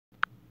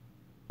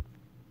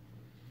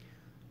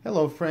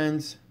Hello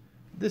friends,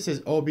 this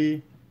is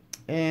Obi,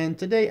 and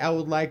today I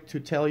would like to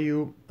tell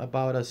you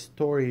about a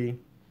story.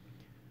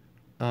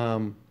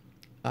 Um,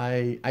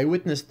 I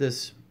witnessed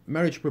this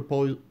marriage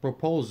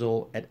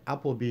proposal at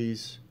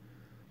Applebees.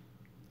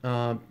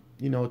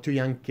 Two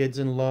young kids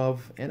in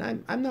love,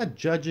 and I'm not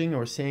judging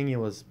or saying it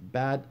was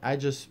bad. I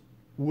just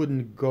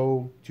wouldn't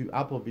go to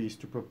Applebees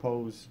to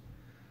propose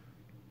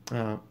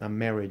a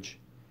marriage.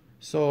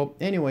 So,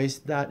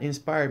 anyways, that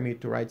inspired me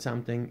to write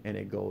something, and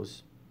it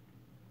goes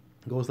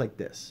like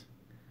this.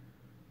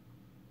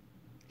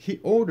 He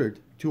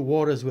ordered 2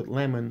 waters with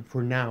lemon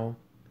for now.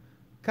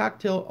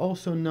 Cocktail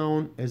also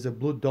known as a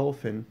blue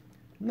dolphin,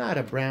 not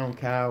a brown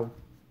cow.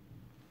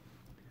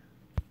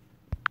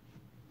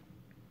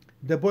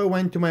 The boy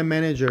went to my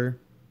manager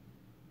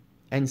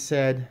and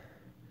said,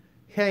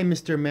 "Hey,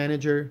 Mr.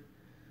 Manager,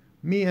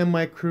 me and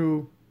my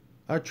crew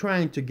are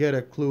trying to get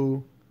a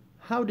clue.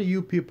 How do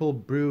you people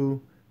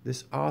brew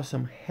this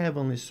awesome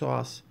heavenly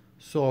sauce,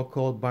 so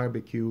called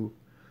barbecue?"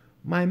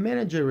 My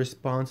manager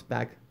responds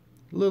back,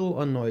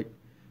 little annoyed,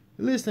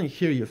 "Listen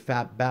here, you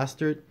fat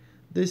bastard.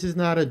 This is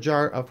not a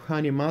jar of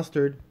honey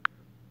mustard.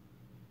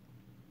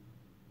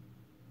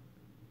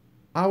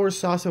 Our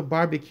sauce of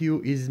barbecue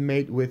is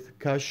made with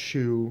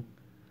cashew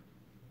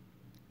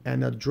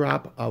and a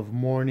drop of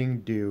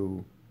morning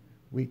dew.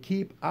 We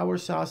keep our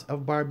sauce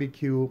of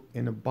barbecue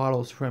in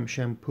bottles from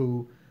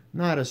shampoo,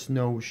 not a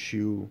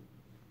snowshoe."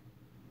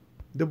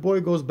 The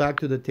boy goes back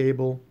to the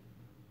table,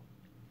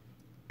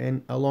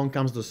 and along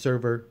comes the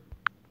server.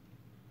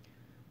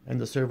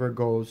 And the server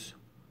goes,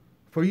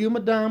 "For you,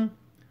 madame."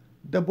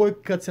 The boy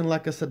cuts in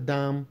like a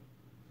Saddam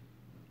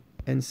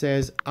and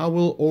says, "I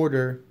will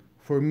order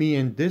for me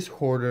and this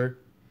hoarder.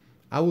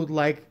 I would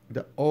like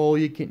the all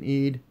you can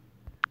eat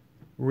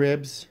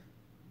ribs.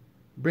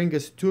 Bring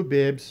us 2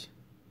 bibs,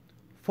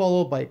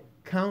 followed by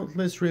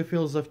countless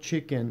refills of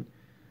chicken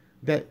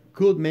that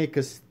could make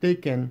us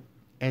thicken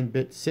and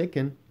bit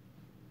sicken.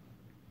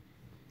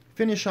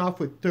 Finish off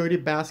with 30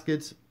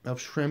 baskets of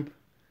shrimp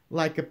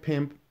like a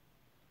pimp.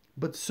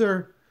 But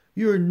sir,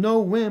 you're no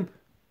wimp.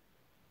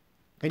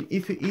 And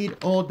if you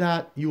eat all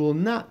that, you will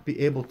not be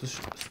able to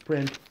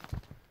sprint.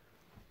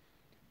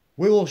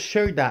 We will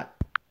share that.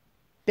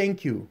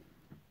 Thank you.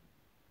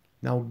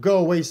 Now go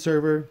away,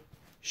 server.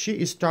 She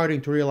is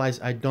starting to realize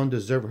I don't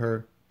deserve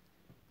her."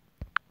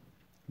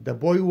 The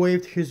boy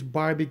waved his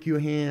barbecue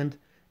hand,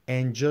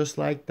 and just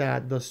like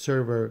that, the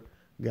server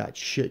got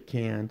shit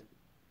canned.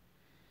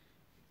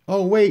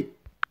 "Oh, wait,"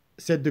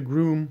 said the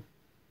groom.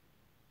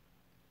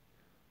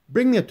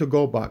 "Bring me a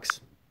to-go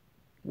box."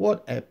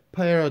 What a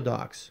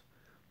paradox.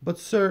 "But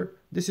sir,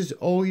 this is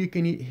all you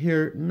can eat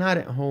here, not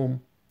at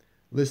home."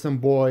 "Listen,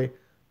 boy,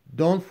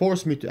 don't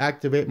force me to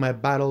activate my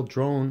battle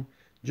drone.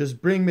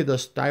 Just bring me the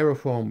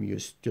styrofoam, you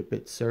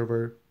stupid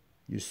server,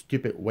 you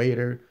stupid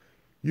waiter.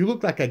 You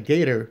look like a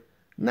gator,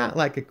 not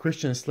like a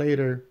Christian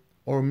Slater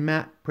or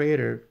Matt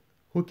Prater,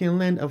 who can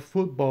land a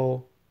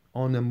football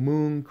on a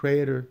moon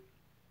crater."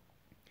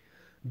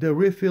 The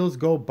refills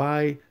go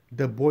by,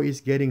 the boy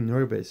is getting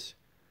nervous.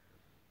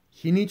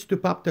 He needs to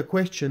pop the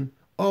question,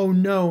 "Oh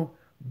no,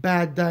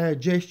 bad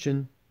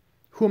digestion.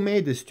 Who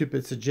made this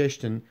stupid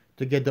suggestion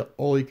to get the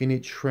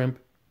all-you-can-eat shrimp?"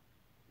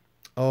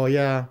 Oh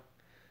yeah,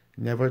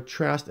 never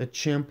trust a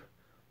chimp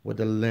with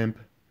a limp.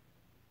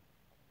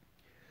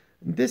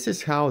 This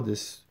is how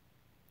this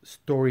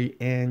story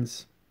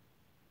ends.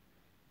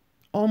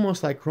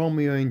 Almost like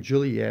Romeo and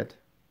Juliet.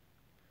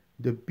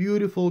 The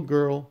beautiful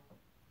girl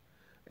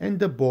and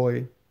the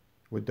boy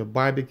with the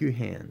barbecue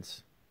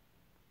hands.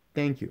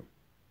 Thank you.